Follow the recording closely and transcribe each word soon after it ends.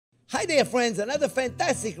Hi there, friends. Another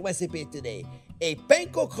fantastic recipe today. A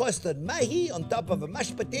Panko Crusted Mahi on top of a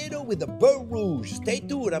mashed potato with a beurre rouge. Stay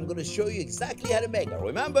tuned. I'm going to show you exactly how to make it.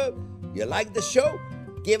 Remember, you like the show?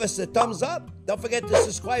 Give us a thumbs up. Don't forget to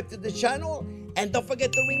subscribe to the channel. And don't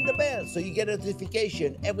forget to ring the bell so you get a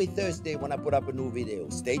notification every Thursday when I put up a new video.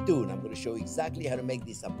 Stay tuned. I'm going to show you exactly how to make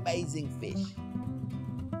this amazing fish.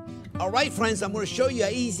 All right, friends, I'm going to show you how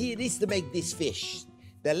easy it is to make this fish.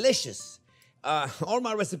 Delicious. All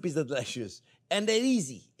my recipes are delicious, and they're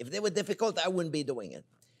easy. If they were difficult, I wouldn't be doing it.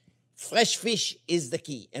 Fresh fish is the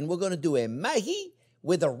key, and we're going to do a mahi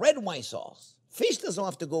with a red wine sauce. Fish doesn't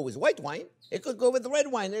have to go with white wine. It could go with red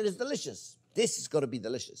wine, and it's delicious. This is going to be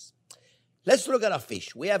delicious. Let's look at our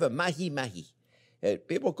fish. We have a mahi mahi.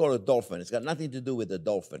 People call it dolphin. It's got nothing to do with the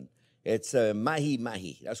dolphin. It's a mahi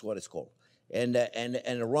mahi. That's what it's called. And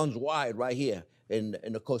it runs wide right here in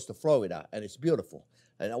the coast of Florida, and it's beautiful.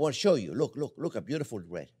 And I want to show you. Look how beautiful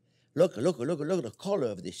red. Look at the color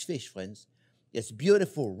of this fish, friends. It's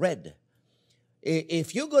beautiful red.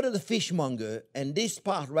 If you go to the fishmonger and this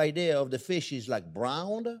part right there of the fish is like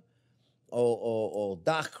brown or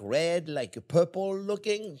dark red, like purple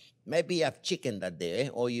looking, maybe you have chicken that day,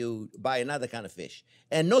 or you buy another kind of fish.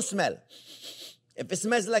 And no smell. If it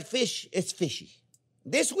smells like fish, it's fishy.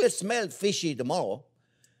 This will smell fishy tomorrow,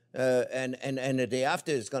 and the day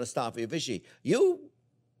after it's going to start being fishy. You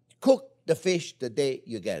cook the fish the day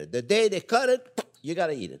you get it. The day they cut it, you got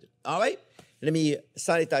to eat it. All right? Let me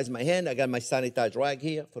sanitize my hand. I got my sanitized rag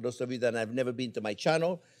here. For those of you that have never been to my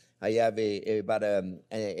channel, I have about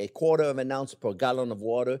a quarter of an ounce per gallon of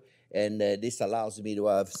water, and this allows me to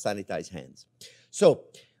have sanitized hands. So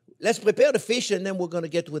let's prepare the fish, and then we're going to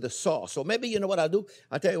get with the sauce. So maybe you know what I'll do?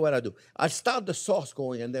 I'll tell you what I'll do. I'll start the sauce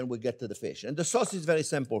going, and then we'll get to the fish. And the sauce is very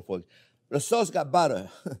simple, folks. The sauce got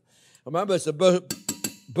butter. Remember, it's a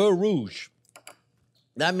beurre rouge.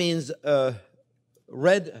 That means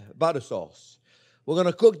red butter sauce. We're going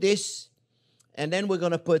to cook this, and then we're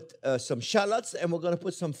going to put some shallots, and we're going to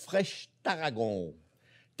put some fresh tarragon.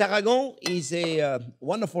 Tarragon is a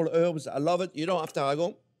wonderful herb. I love it. You don't have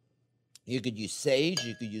tarragon. You could use sage.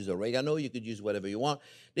 You could use oregano. You could use whatever you want.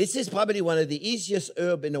 This is probably one of the easiest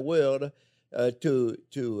herbs in the world to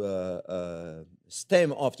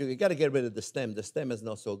stem off. You got to get rid of the stem. The stem is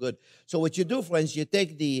not so good. So what you do, friends, you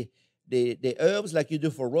take the herbs like you do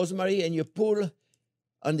for rosemary, and you pull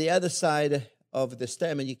on the other side of the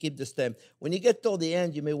stem, and you keep the stem. When you get toward the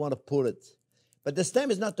end, you may want to pull it. But the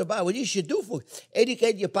stem is not too bad. What you should do for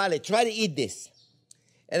educate your palate, try to eat this.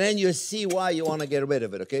 And then you'll see why you want to get rid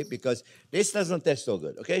of it, okay? Because this doesn't taste so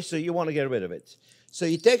good, okay? So you want to get rid of it. So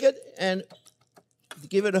you take it and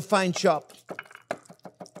give it a fine chop.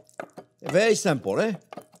 Very simple, eh?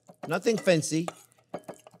 Nothing fancy.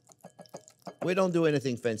 We don't do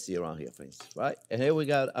anything fancy around here, friends, right? And here we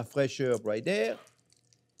got a fresh herb right there.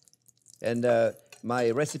 And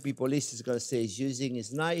my recipe police is going to say he's using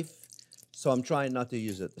his knife, so I'm trying not to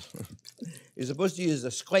use it. You're supposed to use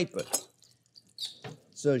a scraper.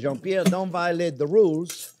 So, Jean-Pierre, don't violate the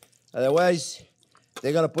rules. Otherwise,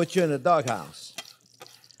 they're going to put you in the doghouse.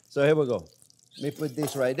 So, here we go. Let me put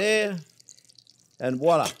this right there. And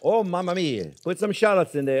voila. Oh, mamma mia. Put some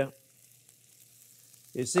shallots in there.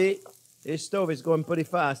 You see, this stove is going pretty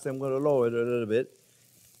fast. I'm going to lower it a little bit.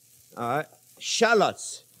 All right.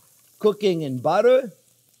 Shallots. Cooking in butter.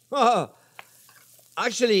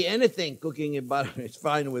 Actually, anything cooking in butter is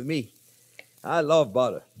fine with me. I love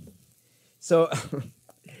butter. So,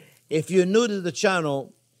 if you're new to the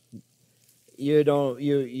channel, you're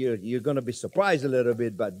going to be surprised a little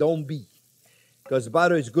bit, but don't be. Because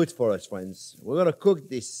butter is good for us, friends. We're going to cook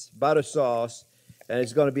this butter sauce, and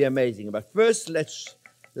it's going to be amazing. But first, let's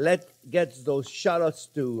get those shallots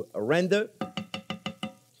to render.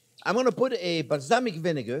 I'm going to put a balsamic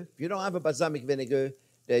vinegar. If you don't have a balsamic vinegar,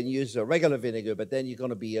 then use a regular vinegar, but then you're going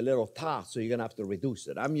to be a little tart, so you're going to have to reduce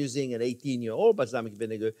it. I'm using an 18-year-old balsamic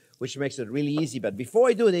vinegar, which makes it really easy. But before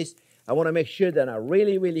I do this, I want to make sure that I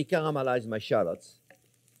really, really caramelize my shallots.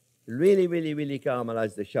 Really, really, really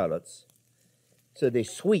caramelize the shallots so they're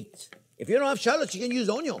sweet. If you don't have shallots, you can use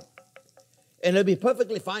onion. And it'll be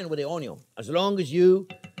perfectly fine with the onion, as long as you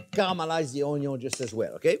caramelize the onion just as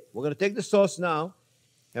well, okay? We're going to take the sauce now,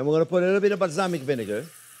 and we're going to put a little bit of balsamic vinegar.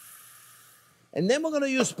 And then we're going to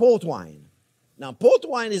use port wine. Now, port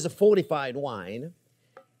wine is a fortified wine,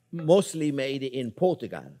 mostly made in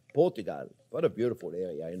Portugal. Portugal, what a beautiful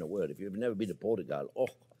area in the world. If you've never been to Portugal, oh,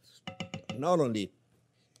 not only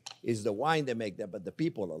is the wine they make there, but the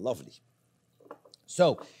people are lovely.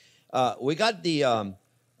 So, we got the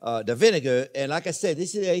vinegar, and like I said,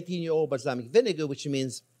 this is an 18-year-old balsamic vinegar, which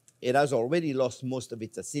means it has already lost most of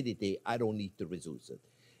its acidity. I don't need to reduce it.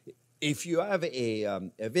 If you have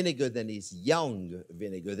a vinegar that is young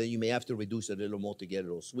vinegar, then you may have to reduce it a little more to get it a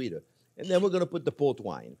little sweeter. And then we're going to put the port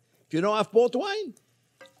wine. If you don't have port wine,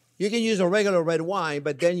 you can use a regular red wine,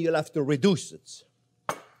 but then you'll have to reduce it.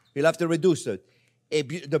 You'll have to reduce it.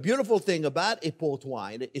 The beautiful thing about a port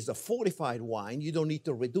wine is a fortified wine. You don't need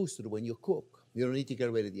to reduce it when you cook. You don't need to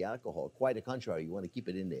get rid of the alcohol. Quite the contrary, you want to keep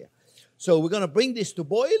it in there. So we're going to bring this to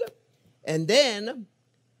boil, and then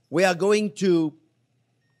we are going to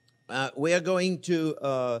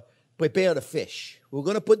prepare the fish. We're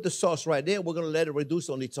going to put the sauce right there. We're going to let it reduce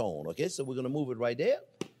on its own, okay? So we're going to move it right there.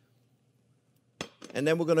 And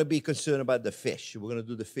then we're going to be concerned about the fish. We're going to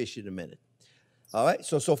do the fish in a minute. All right?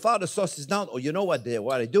 So far the sauce is down. Oh, you know what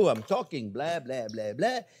I do? I'm talking blah, blah, blah,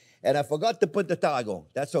 blah. And I forgot to put the tarragon.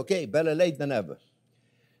 That's okay. Better late than ever.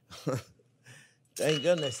 Thank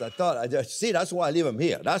goodness. See, that's why I leave them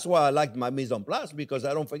here. That's why I like my mise en place, because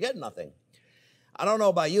I don't forget nothing. I don't know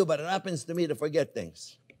about you, but it happens to me to forget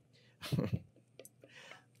things.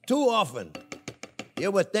 Too often. You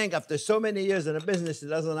would think after so many years in the business, it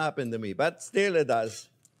doesn't happen to me, but still it does.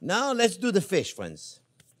 Now let's do the fish, friends.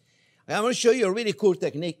 I'm going to show you a really cool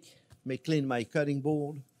technique. Let me clean my cutting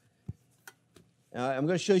board. I'm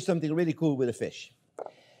going to show you something really cool with the fish.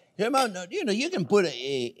 You know, you can put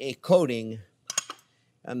a coating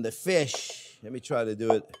on the fish. Let me try to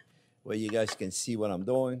do it where you guys can see what I'm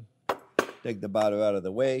doing. Take the batter out of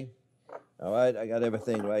the way. All right, I got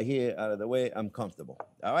everything right here out of the way. I'm comfortable.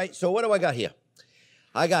 All right, so what do I got here?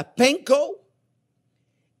 I got panko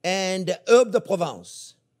and herb de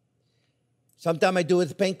Provence. Sometimes I do it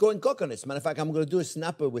with panko and coconuts. Matter of fact, I'm going to do a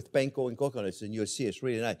snapper with panko and coconuts, and you'll see it's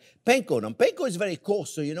really nice. Panko, now panko is very coarse,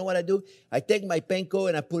 so you know what I do? I take my panko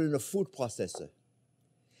and I put it in a food processor.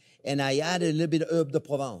 And I add a little bit of herb de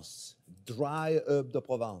Provence, dry herb de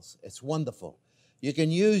Provence. It's wonderful. You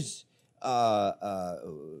can use panko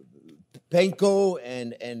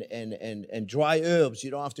and dry herbs.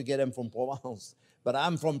 You don't have to get them from Provence. But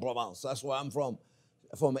I'm from Provence. That's where I'm from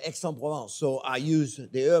Aix-en-Provence. So I use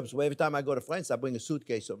the herbs. Every time I go to France, I bring a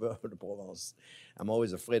suitcase of herbs de Provence. I'm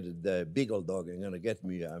always afraid that the big old dog is going to get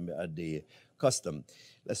me at the custom.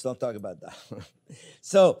 Let's not talk about that.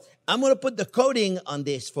 So I'm going to put the coating on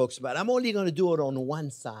this, folks, but I'm only going to do it on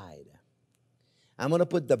one side. I'm going to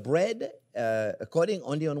put the bread coating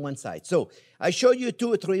only on one side. So I showed you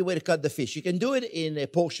 2 or 3 ways to cut the fish. You can do it in a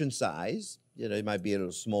portion size. You know, it might be a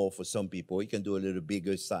little small for some people. You can do a little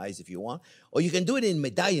bigger size if you want. Or you can do it in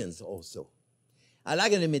medallions also. I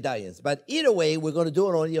like it in medallions. But either way, we're going to do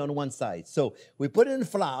it only on one side. So we put it in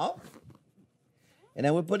flour. And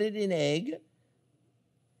then we put it in egg.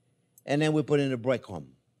 And then we put it in a breadcrumb.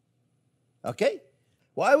 Okay?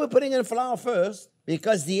 Why are we putting in flour first?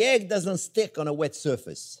 Because the egg doesn't stick on a wet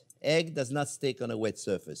surface. Egg does not stick on a wet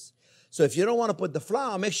surface. So if you don't want to put the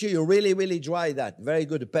flour, make sure you really, really dry that. Very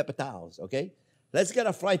good with paper towels, okay? Let's get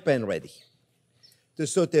a fry pan ready to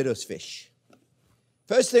saute those fish.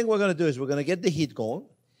 First thing we're going to do is we're going to get the heat going,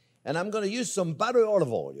 and I'm going to use some butter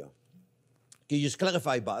olive oil. You can use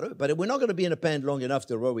clarified butter, but we're not going to be in the pan long enough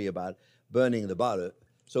to worry about burning the butter,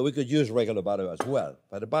 so we could use regular butter as well.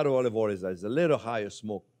 But the butter olive oil is a little higher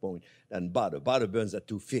smoke point than butter. Butter burns at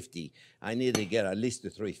 250. I need to get at least to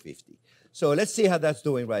 350. So let's see how that's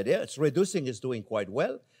doing right there. It's reducing. It's doing quite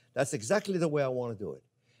well. That's exactly the way I want to do it.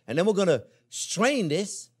 And then we're going to strain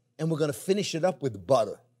this, and we're going to finish it up with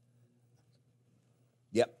butter.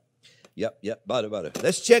 Yep, butter.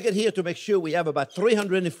 Let's check it here to make sure we have about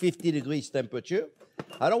 350 degrees temperature.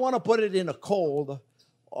 I don't want to put it in a cold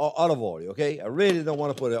olive oil, okay? I really don't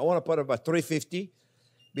want to put it. I want to put it about 350,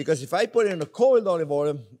 because if I put it in a cold olive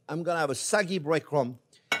oil, I'm going to have a saggy breadcrumb.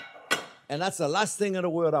 And that's the last thing in the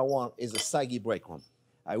world I want, is a saggy breadcrumb.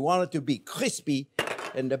 I want it to be crispy,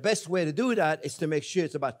 and the best way to do that is to make sure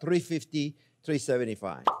it's about 350,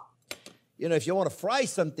 375. You know, if you want to fry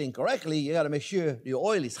something correctly, you got to make sure the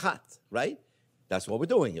oil is hot, right? That's what we're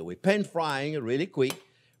doing here. We're pan frying it really quick,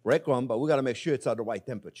 breadcrumb, but we got to make sure it's at the right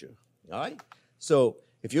temperature, all right? So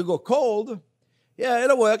if you go cold, yeah,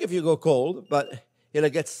 it'll work if you go cold, but it'll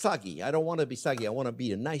get soggy. I don't want to be soggy. I want to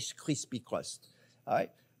be a nice crispy crust, all right?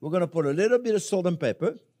 We're going to put a little bit of salt and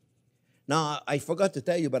pepper. Now, I forgot to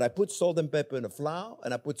tell you, but I put salt and pepper in the flour,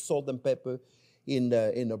 and I put salt and pepper in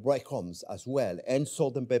the breadcrumbs as well, and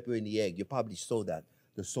salt and pepper in the egg. You probably saw that,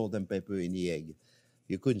 the salt and pepper in the egg.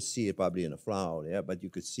 You couldn't see it probably in the flour there, but you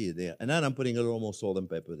could see it there. And then I'm putting a little more salt and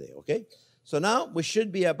pepper there, okay? So now we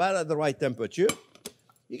should be about at the right temperature.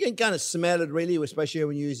 You can kind of smell it really, especially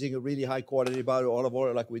when you're using a really high quality butter olive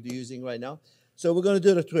oil like we're using right now. So we're going to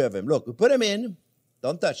do the 3 of them. Look, we put them in.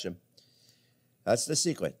 Don't touch them. That's the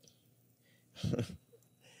secret.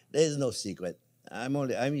 There's no secret.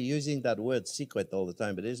 I'm using that word secret all the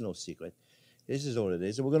time, but there's no secret. This is all it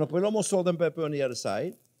is. So we're going to put a little more salt and pepper on the other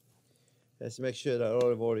side. Let's make sure that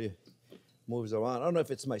olive oil moves around. I don't know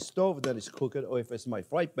if it's my stove that is crooked or if it's my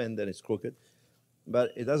fry pan that is crooked,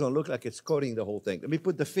 but it doesn't look like it's coating the whole thing. Let me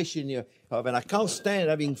put the fish in here. And I can't stand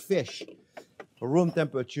having fish at room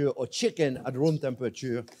temperature or chicken at room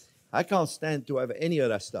temperature. I can't stand to have any of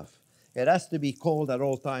that stuff. It has to be cold at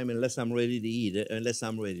all time unless I'm ready to eat it, unless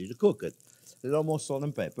I'm ready to cook it. A little more salt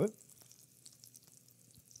and pepper.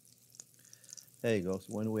 There you go.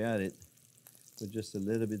 So when we add it, put just a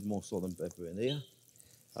little bit more salt and pepper in there.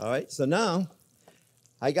 All right, so now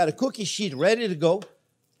I got a cookie sheet ready to go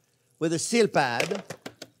with a seal pad.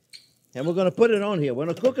 And we're going to put it on here. We're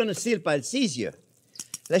going to cook on a seal pad. It's easier.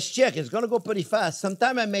 Let's check. It's going to go pretty fast.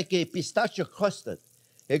 Sometimes I make a pistachio crusted.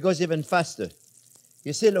 It goes even faster.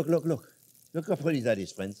 You see, look, look, look. Look how pretty that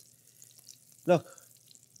is, friends. Look.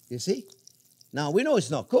 You see? Now, we know it's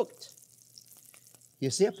not cooked. You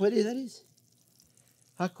see how pretty that is?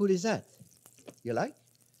 How cool is that? You like?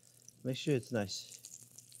 Make sure it's nice.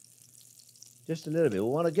 Just a little bit. We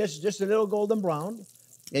want to get just a little golden brown.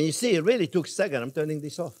 And you see, it really took a second. I'm turning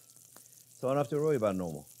this off. So I don't have to worry about it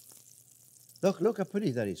no more. Look, look how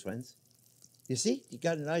pretty that is, friends. You see? You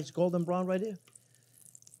got a nice golden brown right there.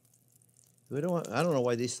 I don't know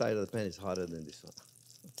why this side of the pan is hotter than this one.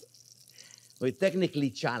 We're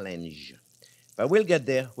technically challenged. But we'll get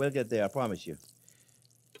there. We'll get there, I promise you.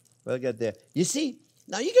 We'll get there. You see,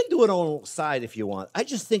 now you can do it on side if you want. I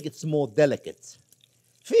just think it's more delicate.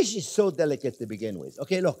 Fish is so delicate to begin with.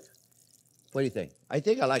 Okay, look. What do you think? I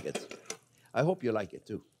think I like it. I hope you like it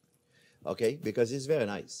too. Okay, because it's very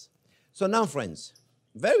nice. So now, friends,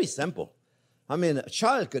 very simple. I mean, a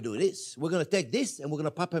child could do this. We're going to take this and we're going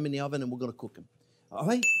to pop them in the oven and we're going to cook them. All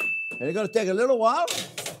right? And it's going to take a little while,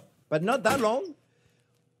 but not that long.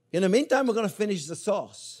 In the meantime, we're going to finish the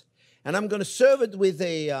sauce. And I'm going to serve it with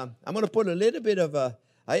I'm going to put a little bit of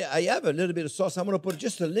I have a little bit of sauce. I'm going to put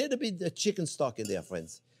just a little bit of chicken stock in there,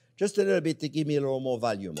 friends. Just a little bit to give me a little more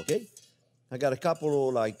volume, okay? I got a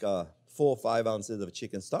couple of 4 or 5 ounces of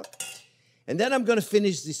chicken stock. And then I'm going to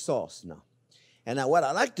finish this sauce now. And now what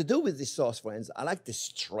I like to do with this sauce, friends, I like to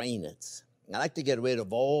strain it. I like to get rid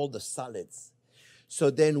of all the solids. So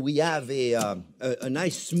then we have a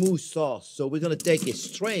nice smooth sauce. So we're going to take a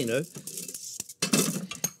strainer.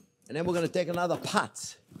 And then we're going to take another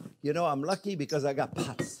pot. You know, I'm lucky because I got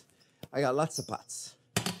pots. I got lots of pots.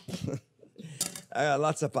 I got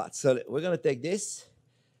lots of pots. So we're going to take this.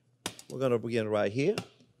 We're going to begin right here.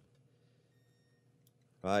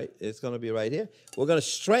 Right? It's going to be right here. We're going to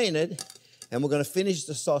strain it. And we're going to finish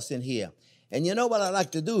the sauce in here. And you know what I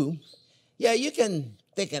like to do? Yeah, you can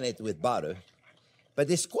thicken it with butter. But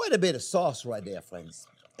there's quite a bit of sauce right there, friends.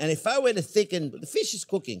 And if I were to thicken, the fish is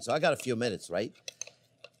cooking, so I got a few minutes, right?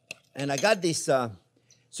 And I got this,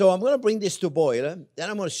 so I'm going to bring this to boil. Then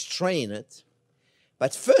I'm going to strain it.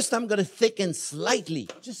 But first I'm going to thicken slightly,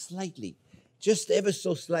 just ever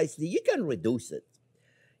so slightly. You can reduce it.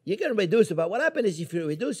 You can reduce it, but what happens is if you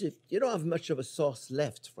reduce it, you don't have much of a sauce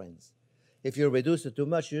left, friends. If you reduce it too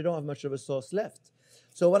much, you don't have much of a sauce left.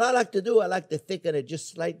 So what I like to do, I like to thicken it just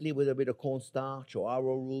slightly with a bit of cornstarch or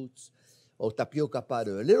arrowroots or tapioca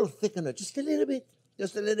powder. A little thickener, just a little bit.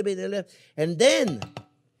 And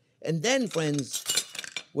then, friends,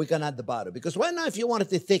 we can add the butter. Because right now, if you wanted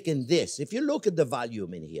to thicken this, if you look at the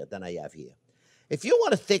volume in here that I have here, if you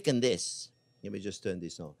want to thicken this, let me just turn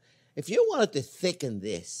this on. If you wanted to thicken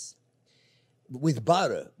this with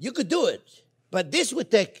butter, you could do it. But this would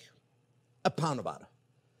take a pound of butter.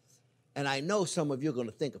 And I know some of you are going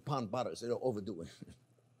to think a pound of butter is a little overdoing.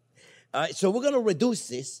 All right, so we're going to reduce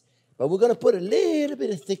this, but we're going to put a little bit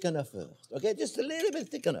of thickener first. Okay, just a little bit of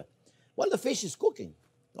thickener while the fish is cooking.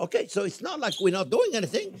 Okay, so it's not like we're not doing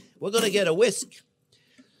anything. We're going to get a whisk.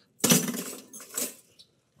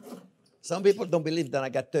 Some people don't believe that I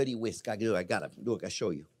got 30 whisks. I do. I got it. Look, I'll show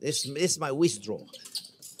you. This is my whisk drawer.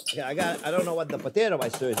 Okay, I don't know what the potato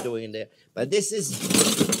meister is doing in there, but this is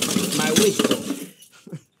my whisk drawer.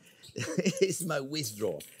 It's my whisk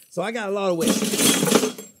drawer. So I got a lot of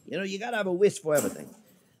whisks. You know, you got to have a whisk for everything.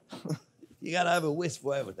 You got to have a whisk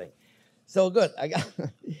for everything. So good.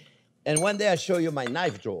 And one day I'll show you my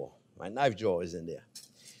knife drawer. My knife drawer is in there.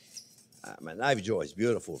 My knife drawer is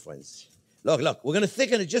beautiful, friends. Look, we're going to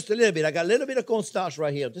thicken it just a little bit. I got a little bit of cornstarch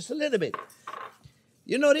right here, just a little bit.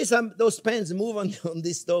 You notice those pans move on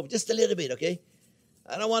this stove just a little bit, okay?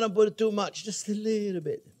 I don't want to put it too much, just a little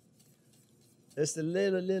bit. Just a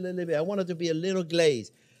little bit. I want it to be a little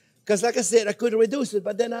glazed. Because like I said, I could reduce it,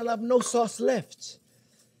 but then I'll have no sauce left.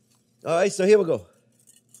 All right, so here we go.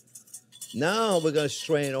 Now we're going to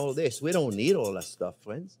strain all this. We don't need all that stuff,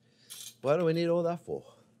 friends. What do we need all that for?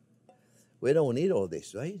 We don't need all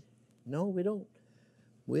this, right? No, we don't.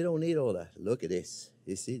 We don't need all that. Look at this.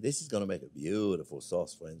 You see, this is going to make a beautiful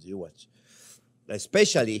sauce, friends. You watch.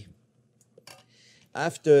 Especially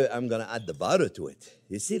after I'm going to add the butter to it.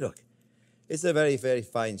 You see, look. It's a very, very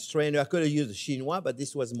fine strainer. I could have used a chinois, but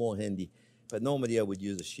this was more handy. But normally I would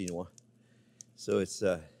use a chinois. So it's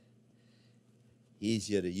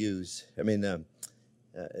easier to use. I mean,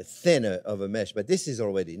 thinner of a mesh. But this is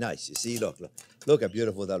already nice. You see, look. Look how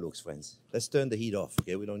beautiful that looks, friends. Let's turn the heat off,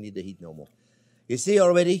 okay? We don't need the heat no more. You see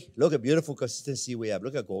already? Look at beautiful consistency we have.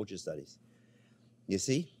 Look how gorgeous that is. You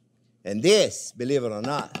see? And this, believe it or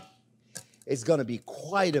not, is going to be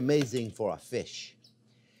quite amazing for our fish.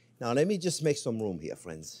 Now, let me just make some room here,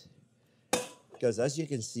 friends. Because as you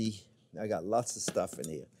can see, I got lots of stuff in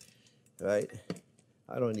here, right?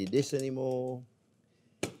 I don't need this anymore.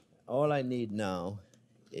 All I need now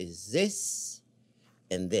is this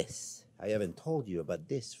and this. I haven't told you about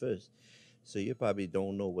this first, so you probably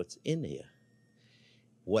don't know what's in here.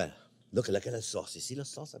 Well, look at the sauce. You see the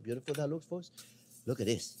sauce, how beautiful that looks, folks? Look at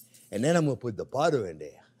this. And then I'm going to put the butter in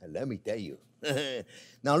there. And let me tell you.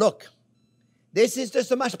 Now, look. This is just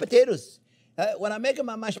the mashed potatoes. When I'm making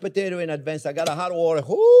my mashed potato in advance, I got a hot water.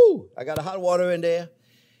 Whoo! I got a hot water in there.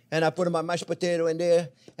 And I put my mashed potato in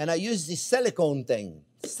there. And I use this silicone thing.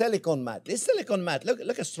 Silicone mat. This silicone mat,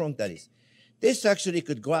 look how strong that is. This actually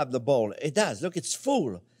could grab the bowl. It does. Look, it's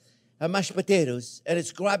full of mashed potatoes. And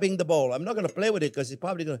it's grabbing the bowl. I'm not going to play with it because it's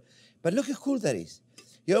probably going to... But look how cool that is.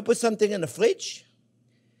 You ever put something in the fridge?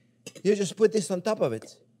 You just put this on top of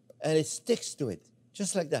it. And it sticks to it.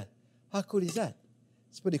 Just like that. How cool is that?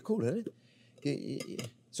 It's pretty cool, isn't it?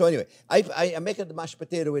 So anyway, I make the mashed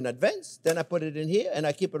potato in advance, then I put it in here, and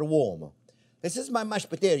I keep it warm. This is my mashed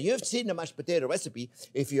potato. You've seen the mashed potato recipe.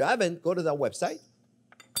 If you haven't, go to our website.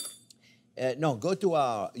 No, go to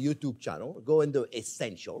our YouTube channel. Go into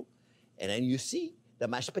Essential, and then you see the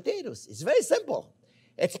mashed potatoes. It's very simple.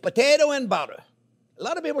 It's potato and butter. A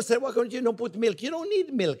lot of people say, why can't you not put milk? You don't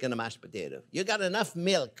need milk in a mashed potato. You got enough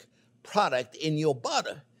milk product in your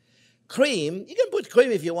butter. Cream, you can put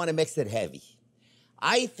cream if you want to mix it heavy.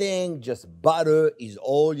 I think just butter is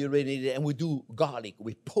all you really need. And we do garlic.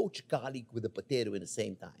 We poach garlic with the potato at the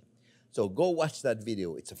same time. So go watch that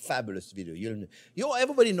video. It's a fabulous video.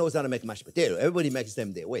 Everybody knows how to make mashed potato. Everybody makes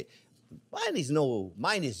them their way.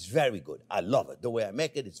 Mine is very good. I love it. The way I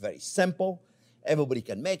make it, it's very simple. Everybody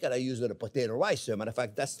can make it. I use it a potato rice. As a matter of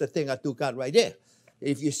fact, that's the thing I took out right there.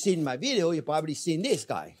 If you've seen my video, you've probably seen this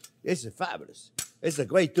guy. This is fabulous. It's a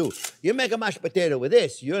great tool. You make a mashed potato with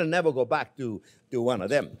this, you'll never go back to one of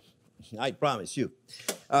them. I promise you.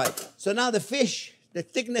 All right. So now the fish, the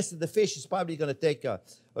thickness of the fish is probably going to take a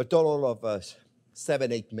total of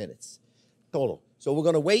 7-8 minutes. Total. So we're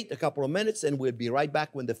going to wait a couple of minutes, and we'll be right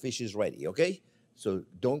back when the fish is ready, okay? So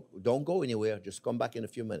don't go anywhere. Just come back in a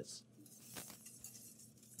few minutes.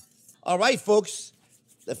 All right, folks.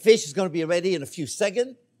 The fish is going to be ready in a few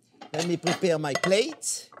seconds. Let me prepare my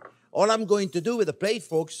plate. All I'm going to do with the plate,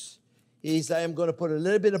 folks, is I am going to put a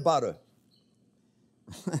little bit of butter.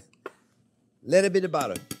 Little bit of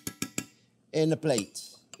butter in the plate,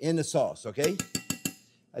 in the sauce, okay?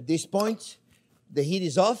 At this point, the heat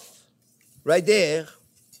is off. Right there,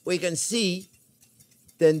 we can see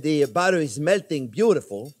then the butter is melting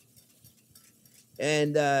beautiful.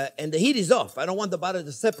 And the heat is off. I don't want the butter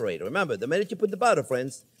to separate. Remember, the minute you put the butter,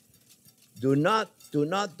 friends, do not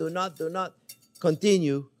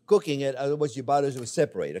continue cooking it, otherwise your butters will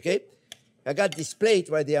separate, okay? I got this plate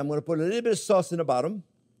right there. I'm going to put a little bit of sauce in the bottom.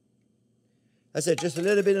 That's it, just a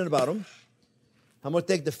little bit in the bottom. I'm going to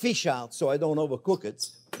take the fish out so I don't overcook it.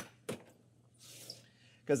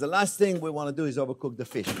 Because the last thing we want to do is overcook the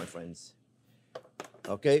fish, my friends.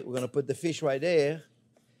 Okay, we're going to put the fish right there.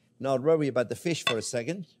 Not worry about the fish for a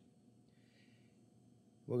second.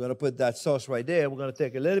 We're going to put that sauce right there. We're going to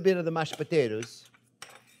take a little bit of the mashed potatoes.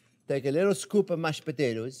 Take a little scoop of mashed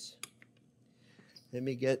potatoes. Here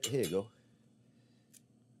you go.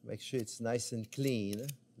 Make sure it's nice and clean.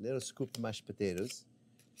 Little scoop of mashed potatoes.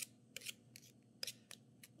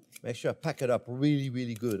 Make sure I pack it up really,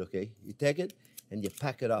 really good, okay? You take it and you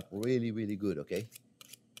pack it up really, really good, okay?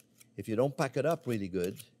 If you don't pack it up really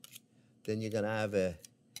good, then you're going to have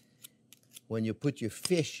when you put your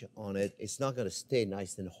fish on it, it's not going to stay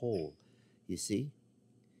nice and whole, you see?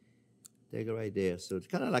 Take it right there. So it's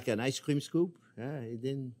kind of like an ice cream scoop. It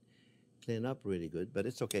didn't clean up really good, but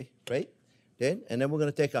it's okay, right? And then we're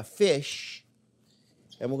going to take our fish,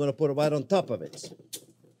 and we're going to put it right on top of it.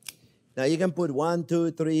 Now, you can put 1,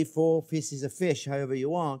 2, 3, 4 pieces of fish, however you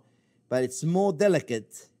want, but it's more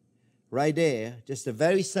delicate right there. Just a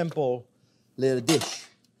very simple little dish.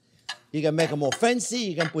 You can make it more fancy.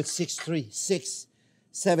 You can put 6,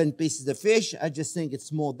 7 pieces of fish. I just think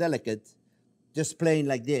it's more delicate, just plain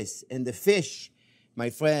like this. And the fish, my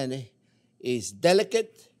friend, is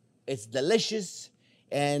delicate, it's delicious,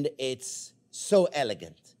 and it's so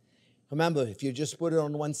elegant. Remember, if you just put it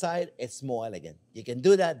on one side, it's more elegant. You can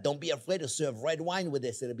do that. Don't be afraid to serve red wine with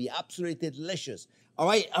this. It'll be absolutely delicious. All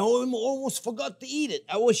right, I almost forgot to eat it.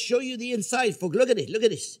 I will show you the inside, folks. Look at it. Look at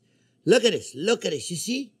this. Look at this. Look at this. You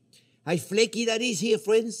see how flaky that is here,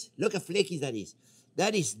 friends? Look how flaky that is.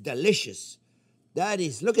 That is delicious. That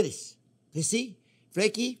is, look at this. You see?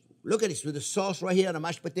 Flaky. Look at this with the sauce right here on the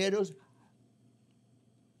mashed potatoes.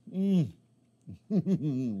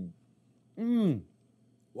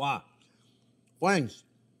 Wow. Friends,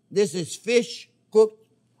 this is fish cooked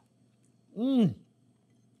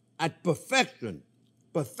at perfection.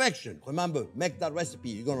 Perfection. Remember, make that recipe.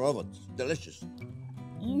 You're going to love it. It's delicious.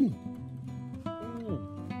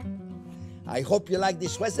 I hope you like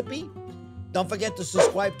this recipe. Don't forget to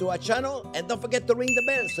subscribe to our channel, and don't forget to ring the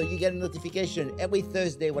bell so you get a notification every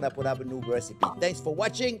Thursday when I put up a new recipe. Thanks for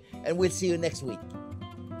watching, and we'll see you next week.